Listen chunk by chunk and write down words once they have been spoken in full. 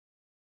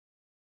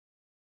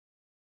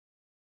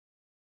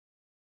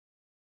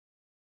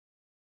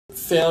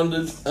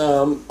founded.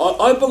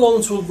 I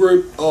belong to a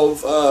group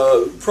of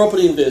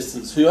property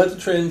investors who had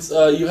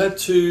to you had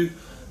to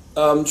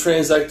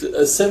transact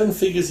 7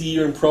 figures a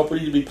year in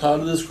property to be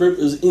part of this group.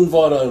 It was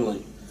invite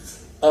only.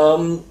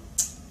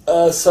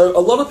 So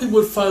a lot of people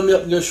would phone me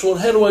up and go, Sean,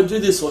 how do I do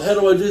this, or how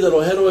do I do that,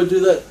 or how do I do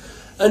that?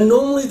 And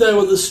normally they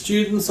were the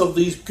students of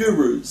these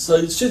gurus.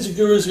 So students of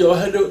gurus go,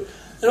 how do it?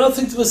 And I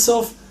think to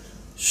myself,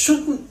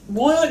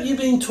 why aren't you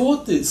being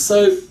taught this?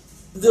 So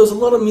there was a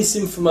lot of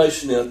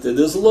misinformation out there.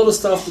 There was a lot of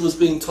stuff that was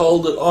being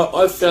told that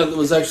I found that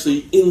was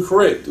actually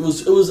incorrect. It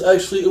was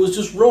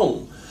just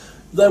wrong.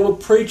 They were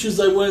preachers,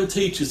 they weren't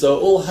teachers. They were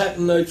all hat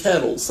and no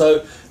cattle.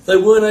 So they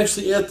weren't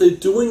actually out there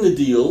doing the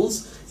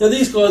deals. Now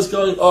these guys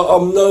going, oh,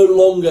 I'm no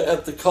longer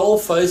at the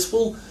coalface.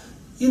 Well,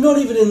 you're not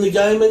even in the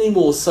game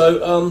anymore. So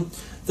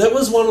that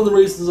was one of the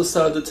reasons I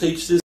started to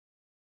teach this.